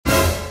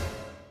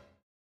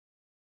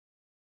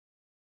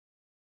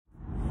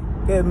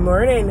Good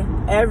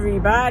morning,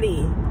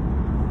 everybody.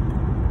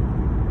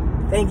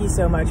 Thank you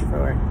so much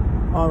for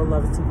all the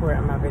love and support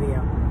on my video.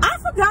 I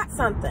forgot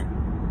something.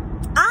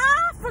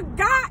 I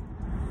forgot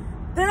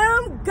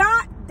them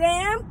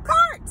goddamn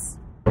carts.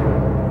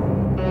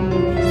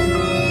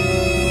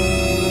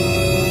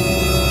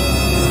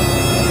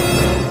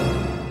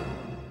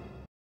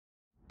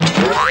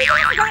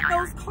 I forgot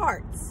those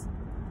carts.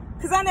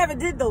 Because I never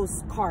did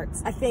those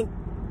carts. I think,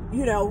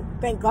 you know,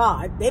 thank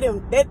God. They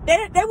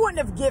wouldn't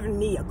have given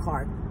me a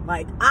cart.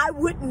 Like, I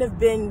wouldn't have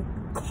been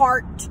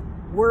cart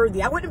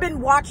worthy. I wouldn't have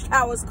been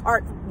Watchtower's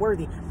cart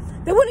worthy.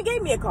 They wouldn't have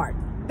gave me a cart.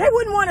 They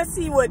wouldn't want to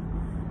see what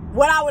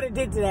I would have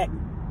did to that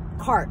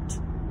cart.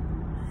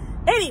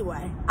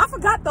 Anyway, I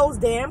forgot those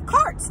damn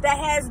carts that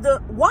has the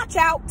watch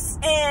outs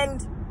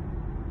and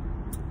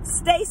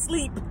stay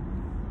sleep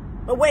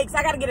awakes.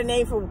 I got to get a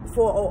name for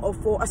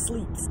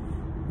sleeps.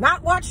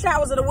 Not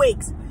Watchtowers or the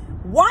wakes.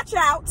 Watch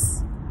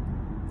outs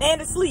and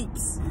the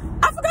sleeps.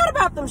 I forgot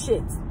about them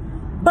shits.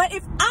 But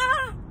if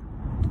I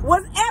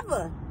was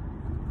ever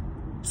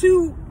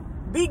to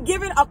be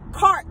given a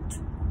cart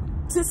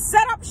to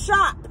set up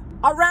shop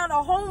around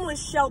a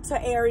homeless shelter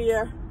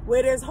area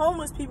where there's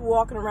homeless people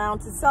walking around,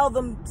 to sell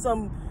them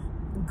some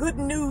good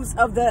news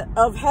of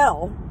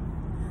hell,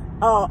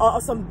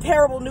 or some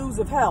terrible news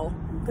of hell,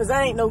 because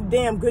that ain't no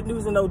damn good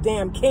news in no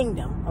damn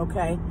kingdom,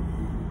 okay?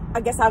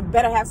 I guess I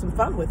better have some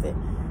fun with it.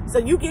 So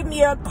you give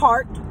me a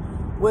cart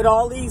with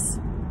all these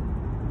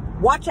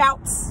watch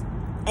outs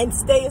and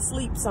stay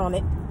asleeps on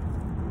it,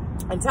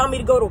 and tell me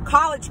to go to a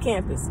college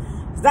campus.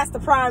 That's the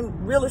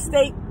prime real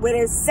estate where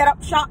they set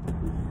up shop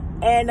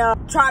and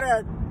try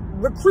to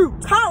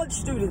recruit college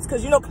students.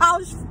 Because, you know,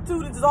 college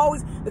students is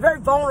always, they're very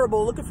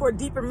vulnerable, looking for a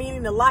deeper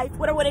meaning to life.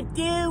 What do I want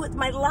to do with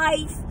my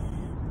life?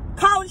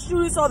 College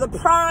students are the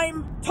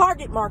prime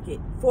target market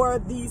for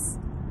these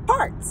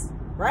parts,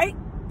 right?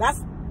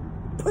 That's,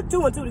 put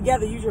two and two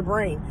together, use your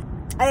brain.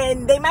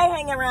 And they may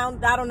hang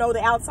around, I don't know,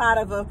 the outside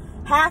of a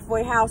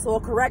halfway house or a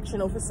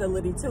correctional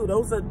facility too.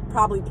 Those are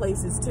probably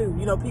places too.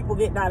 You know, people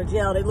getting out of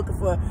jail, they're looking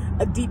for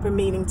a deeper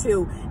meaning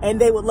too.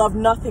 And they would love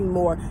nothing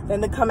more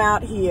than to come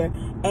out here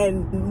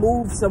and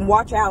move some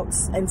watch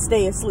outs and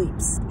stay asleep.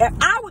 If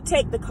I would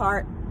take the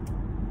cart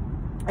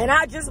and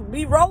I'd just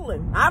be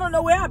rolling. I don't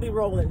know where I'd be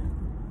rolling.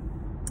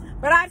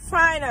 But I'd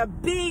find a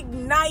big,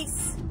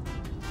 nice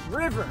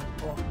river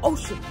or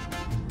ocean.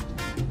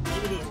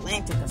 Maybe the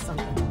Atlantic or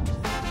something.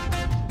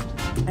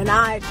 And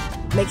I'd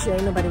make sure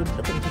ain't nobody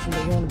looking, because you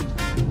know you don't want to be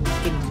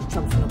getting in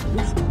trouble for no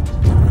pollution.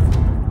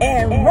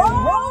 And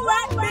roll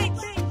that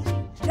bitch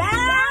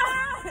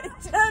down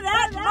to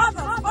that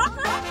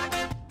motherfucker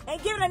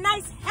and give it a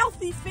nice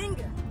healthy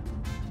finger.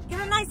 Give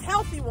it a nice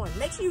healthy one.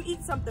 Make sure you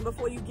eat something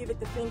before you give it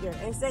the finger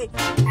and say,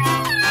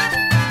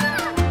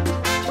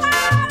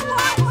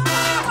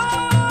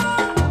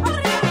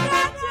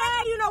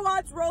 you know, while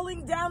it's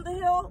rolling down the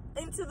hill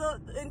into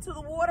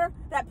the water,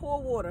 that poor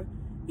water.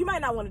 You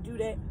might not want to do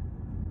that.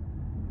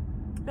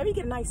 Maybe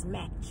get a nice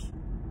match.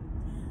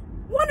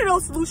 One of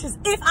those solutions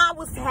if I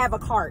was to have a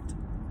cart.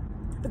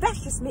 But that's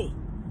just me.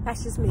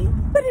 That's just me.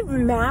 But it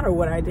wouldn't matter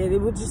what I did. It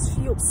would just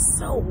feel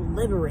so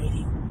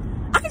liberating.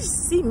 I could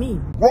just see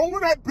me rolling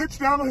that bitch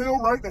down the hill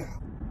right now.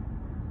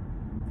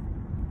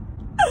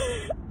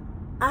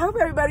 I hope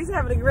everybody's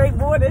having a great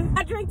morning.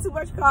 I drink too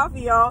much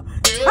coffee, y'all.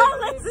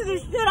 Don't listen to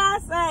shit I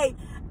say.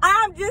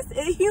 I'm just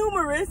a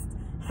humorist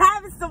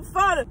having some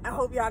fun. I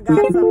hope y'all got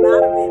something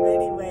out of it.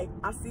 Anyway,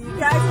 I'll see you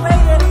guys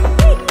later.